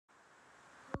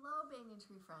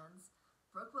Tree friends.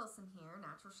 Brooke Wilson here,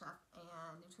 natural chef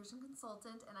and nutrition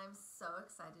consultant, and I'm so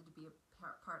excited to be a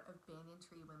part of Banyan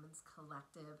Tree Women's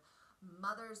Collective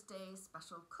Mother's Day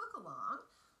special cook-along.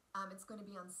 It's going to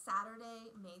be on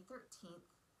Saturday, May 13th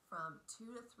from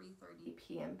 2 to 3:30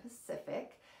 p.m.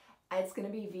 Pacific. It's going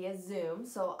to be via Zoom,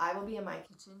 so I will be in my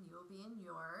kitchen, you will be in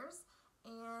yours,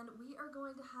 and we are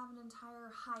going to have an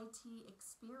entire high tea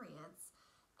experience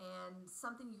and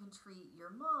something you can treat your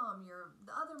mom,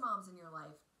 the other moms in your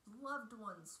life, loved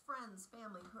ones, friends,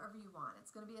 family, whoever you want.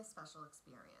 It's going to be a special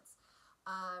experience.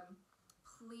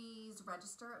 Please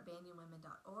register at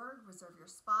banyanwomen.org, reserve your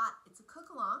spot. It's a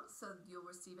cook-along, so you'll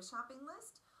receive a shopping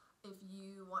list. If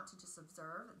you want to just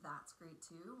observe, that's great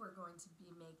too. We're going to be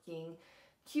making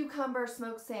cucumber,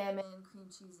 smoked salmon,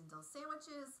 cream cheese and dill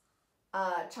sandwiches,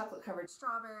 chocolate-covered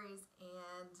strawberries,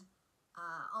 and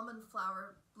almond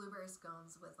flour blueberry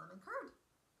scones with lemon curd.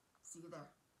 See you there.